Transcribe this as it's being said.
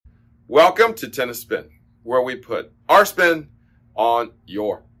Welcome to Tennis Spin, where we put our spin on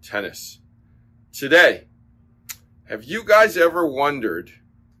your tennis. Today, have you guys ever wondered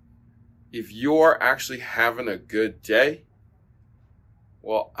if you're actually having a good day?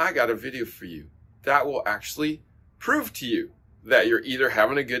 Well, I got a video for you that will actually prove to you that you're either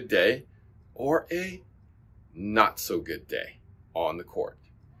having a good day or a not so good day on the court.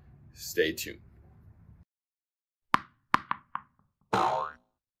 Stay tuned.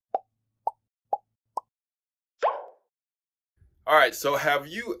 All right, so have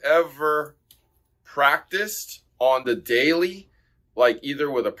you ever practiced on the daily, like either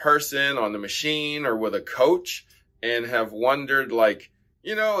with a person on the machine or with a coach, and have wondered, like,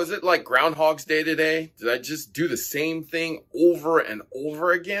 is it like Groundhog's Day today? Did I just do the same thing over and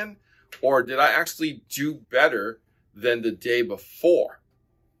over again? Or did I actually do better than the day before?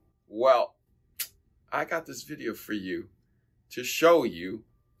 Well, I got this video for you to show you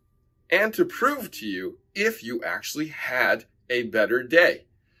and to prove to you if you actually had a better day.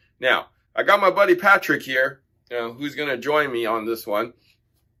 Now, I got my buddy Patrick here, who's going to join me on this one.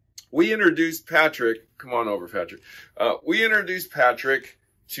 We introduced Patrick. Come on over, Patrick. We introduced Patrick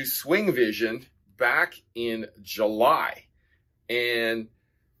to SwingVison back in July. And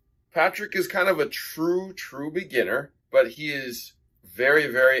Patrick is kind of a true beginner, but he is very,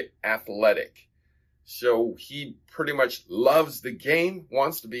 very athletic. So he pretty much loves the game,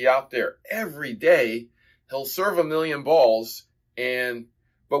 wants to be out there every day. He'll serve a million balls,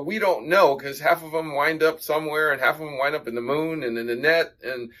 but we don't know because half of them wind up somewhere and half of them wind up in the moon and in the net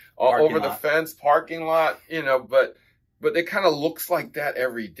and all over the fence, parking lot, but it kind of looks like that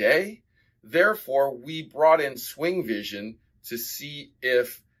every day. Therefore, we brought in SwingVison to see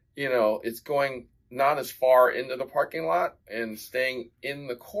if, it's going not as far into the parking lot and staying in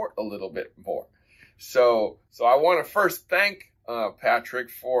the court a little bit more. So I want to first thank Patrick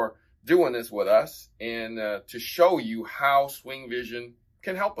for doing this with us and to show you how SwingVison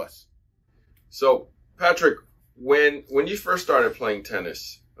can help us. So Patrick, when you first started playing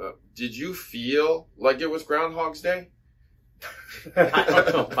tennis, did you feel like it was Groundhog's Day? I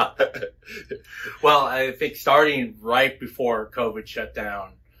don't know about that. Well, I think starting right before COVID shut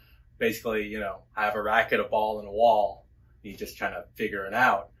down, basically, I have a racket, a ball, and a wall. You just trying to figure it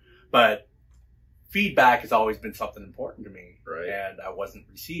out. But feedback has always been something important to me. Right. And I wasn't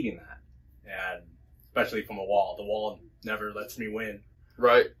receiving that. And especially from a wall. The wall never lets me win.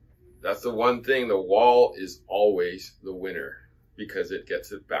 Right. That's the one thing. The wall is always the winner because it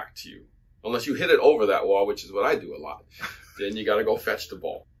gets it back to you. Unless you hit it over that wall, which is what I do a lot. Then you got to go fetch the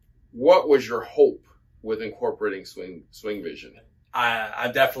ball. What was your hope with incorporating SwingVison?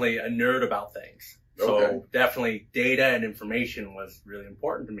 I'm definitely a nerd about things. So definitely data and information was really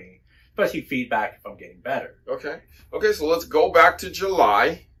important to me, especially feedback if I'm getting better. Okay, so let's go back to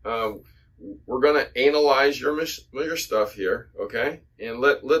July. We're going to analyze your stuff here, okay? And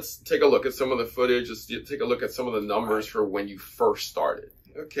let's take a look at some of the footage. Let's take a look at some of the numbers for when you first started.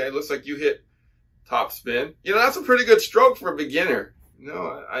 Okay, looks like you hit top spin. That's a pretty good stroke for a beginner.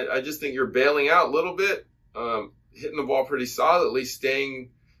 I just think you're bailing out a little bit, hitting the ball pretty solidly, staying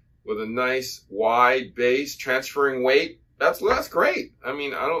with a nice wide base, transferring weight. That's great. I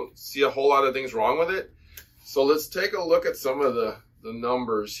mean, I don't see a whole lot of things wrong with it. So let's take a look at some of the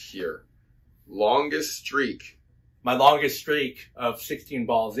numbers here. Longest streak. My longest streak of 16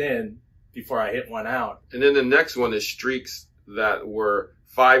 balls in before I hit one out. And then the next one is streaks that were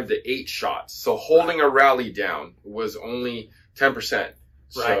 5 to 8 shots. So holding a rally down was only 10%.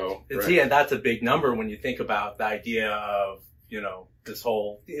 Right. See, and that's a big number when you think about the idea of, this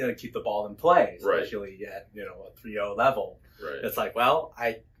whole, keep the ball in play, especially at, a 3-0 level. Right. It's like, well,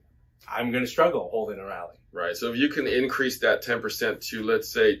 I'm going to struggle holding a rally. Right. So if you can increase that 10% to,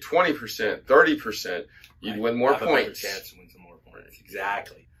 let's say, 20%, 30%, you'd win more points. Have a better chance to win some more points.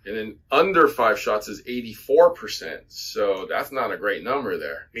 Exactly. And then under 5 shots is 84%. So that's not a great number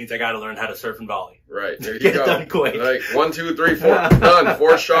there. Means I got to learn how to surf and volley. Right. There you Get go. It done quick. Like 1, 2, 3, 4, done.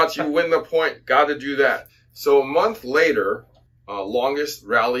 4 shots, you win the point. Got to do that. So a month later, longest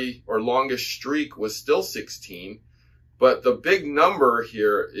rally or longest streak was still 16. But the big number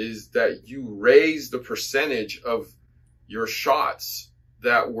here is that you raised the percentage of your shots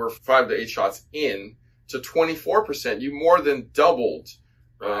that were 5 to 8 shots in to 24%. You more than doubled,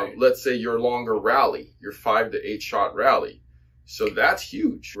 let's say, your longer rally, your 5 to 8 shot rally. So that's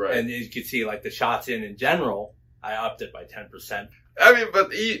huge, right? And you can see, like, the shots in general, I upped it by 10%. I mean,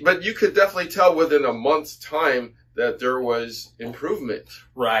 but you could definitely tell within a month's time that there was improvement.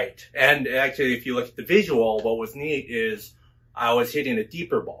 Right. And actually, if you look at the visual, what was neat is I was hitting a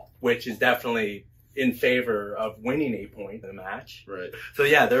deeper ball, which is definitely in favor of winning a point in a match. Right. So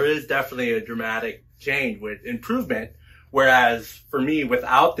yeah, there is definitely a dramatic change with improvement. Whereas for me,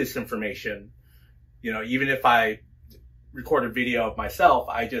 without this information, you know, even if I record a video of myself,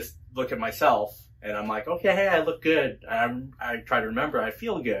 I just look at myself and I'm like, okay, hey, I look good. I try to remember I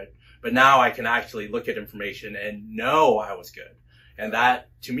feel good. But now I can actually look at information and know I was good. And that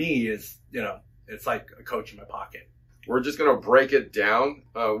to me is, you know, it's like a coach in my pocket. We're just going to break it down.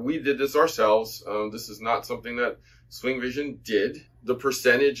 We did this ourselves. This is not something that SwingVison did. The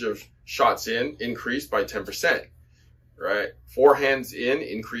percentage of shots in increased by 10%, right? Forehands in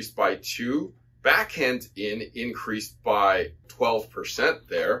increased by 2. Backhands in increased by 12%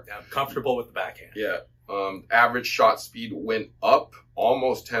 there. Yeah, I'm comfortable with the backhand. Yeah. Average shot speed went up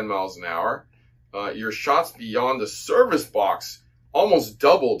almost 10 miles an hour. Your shots beyond the service box almost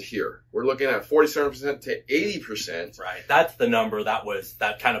doubled here. We're looking at 47% to 80%. Right. That's the number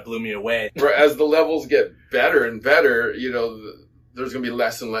that kind of blew me away. As the levels get better and better, you know, there's going to be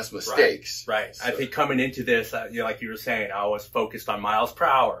less and less mistakes. Right. So. I think coming into this, you know, like you were saying, I was focused on miles per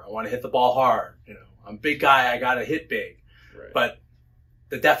hour. I want to hit the ball hard. You know, I'm a big guy. I got to hit big. Right. But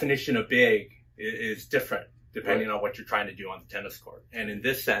the definition of big is different depending on what you're trying to do on the tennis court. And in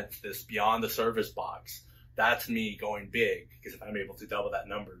this sense, this beyond the service box, that's me going big, because if I'm able to double that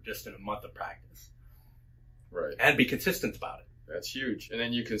number just in a month of practice. Right. And be consistent about it. That's huge. And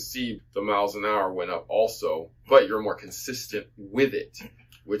then you can see the miles an hour went up also, but you're more consistent with it,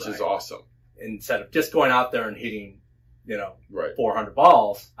 which is awesome. Instead of just going out there and hitting, you know, 400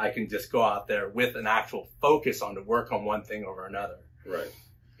 balls, I can just go out there with an actual focus on to work on one thing over another. Right.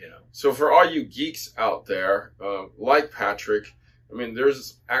 You know. So for all you geeks out there, like Patrick, I mean,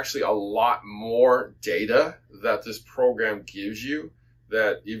 there's actually a lot more data that this program gives you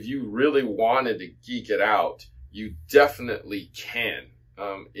that if you really wanted to geek it out, you definitely can.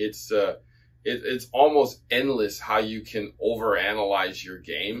 It's almost endless how you can overanalyze your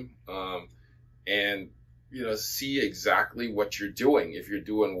game and, you know, see exactly what you're doing, if you're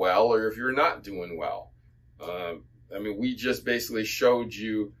doing well or if you're not doing well. I mean, we just basically showed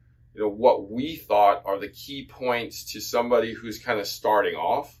you, you know, what we thought are the key points to somebody who's kind of starting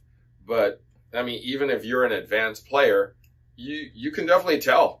off. But I mean, even if you're an advanced player, you can definitely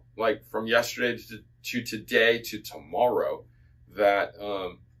tell, like from yesterday to today to tomorrow, that,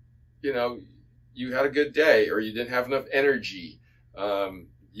 you know, you had a good day or you didn't have enough energy.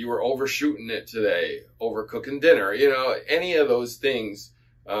 You were overshooting it today, overcooking dinner, you know, any of those things.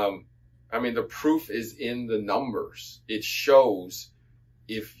 I mean, the proof is in the numbers. It shows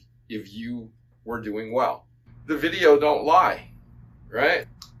if you were doing well. The video don't lie, right?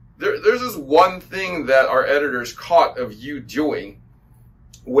 There's this one thing that our editors caught of you doing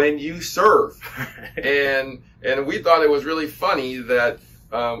when you serve. and we thought it was really funny that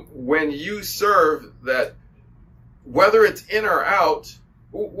when you serve, that whether it's in or out,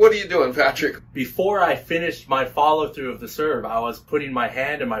 what are you doing, Patrick? Before I finished my follow through of the serve, I was putting my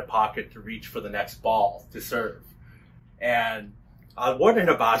hand in my pocket to reach for the next ball to serve. And I was wondering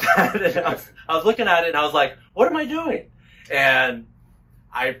about that. And I was looking at it and I was like, what am I doing? And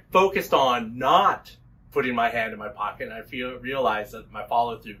I focused on not putting my hand in my pocket, and I realized that my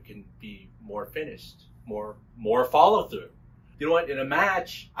follow through can be more finished, more follow through. You know what? In a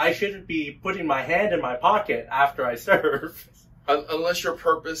match, I shouldn't be putting my hand in my pocket after I serve. Unless you're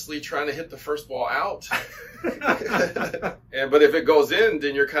purposely trying to hit the first ball out. But if it goes in,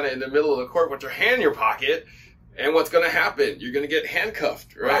 then you're kind of in the middle of the court with your hand in your pocket. And what's going to happen? You're going to get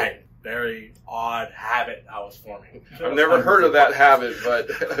handcuffed, right? Right. Very odd habit I was forming. I've never heard of that habit,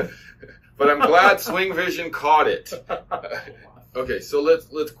 but I'm glad SwingVison caught it. Okay, so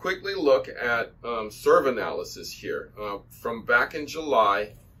let's quickly look at serve analysis here. From back in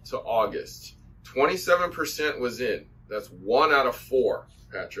July to August, 27% was in. That's 1 out of 4,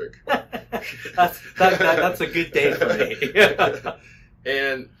 Patrick. That's a good day for me.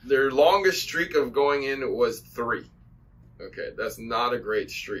 And their longest streak of going in was 3. Okay, that's not a great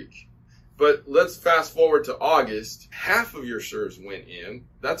streak. But let's fast forward to August. Half of your serves went in.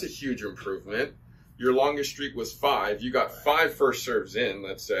 That's a huge improvement. Your longest streak was 5. You got 5 first serves in,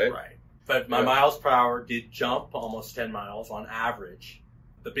 let's say. Right. But my miles per hour did jump almost 10 miles on average.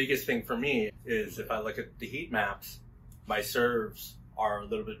 The biggest thing for me is if I look at the heat maps, my serves are a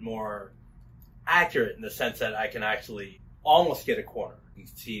little bit more accurate in the sense that I can actually almost get a corner. You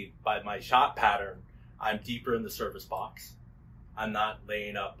can see by my shot pattern, I'm deeper in the service box. I'm not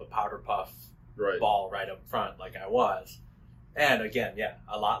laying up a powder puff ball right up front like I was. And again, yeah,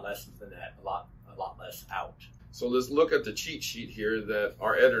 a lot less than that, a lot less out. So let's look at the cheat sheet here that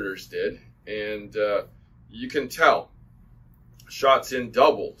our editors did. And you can tell shots in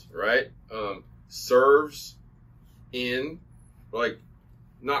doubled, right? serves in, like,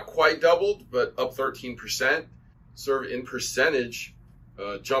 not quite doubled, but up 13%. Serve in percentage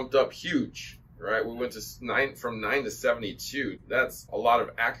jumped up huge, right? We went to from 9 to 72. That's a lot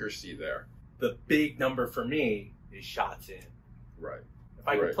of accuracy there. The big number for me is shots in. Right. If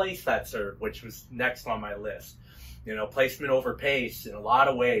I can place that serve, which was next on my list, you know, placement over pace in a lot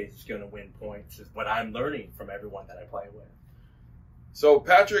of ways is going to win points, is what I'm learning from everyone that I play with. So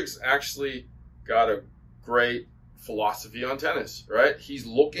Patrick's actually got a great philosophy on tennis, right? He's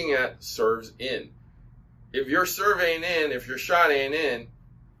looking at serves in. If your serve ain't in, if your shot ain't in,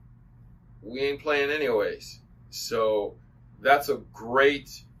 we ain't playing anyways. So that's a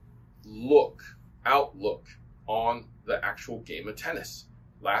great outlook on the actual game of tennis.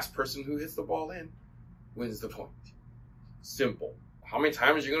 Last person who hits the ball in wins the point. Simple. How many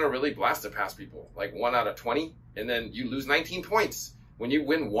times are you going to really blast it past people? Like 1 out of 20? And then you lose 19 points when you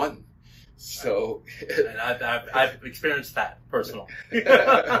win 1. So, and I've experienced that personally.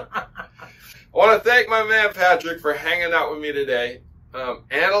 I want to thank my man Patrick for hanging out with me today,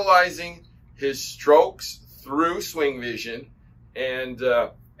 analyzing his strokes through SwingVison. And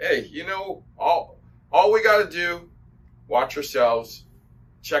hey, you know, all we got to do, watch ourselves,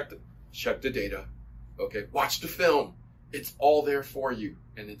 check the data, okay? Watch the film. It's all there for you,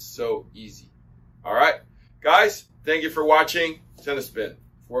 and it's so easy. All right, guys, thank you for watching Tennis Spin,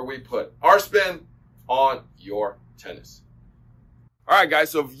 where we put our spin on your tennis. All right,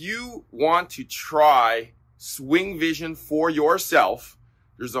 guys, so if you want to try SwingVison for yourself,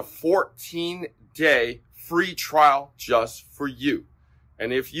 there's a 14-day free trial just for you.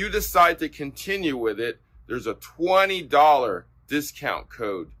 And if you decide to continue with it, there's a $20 discount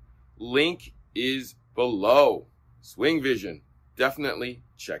code. Link is below. SwingVison. Definitely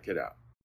check it out.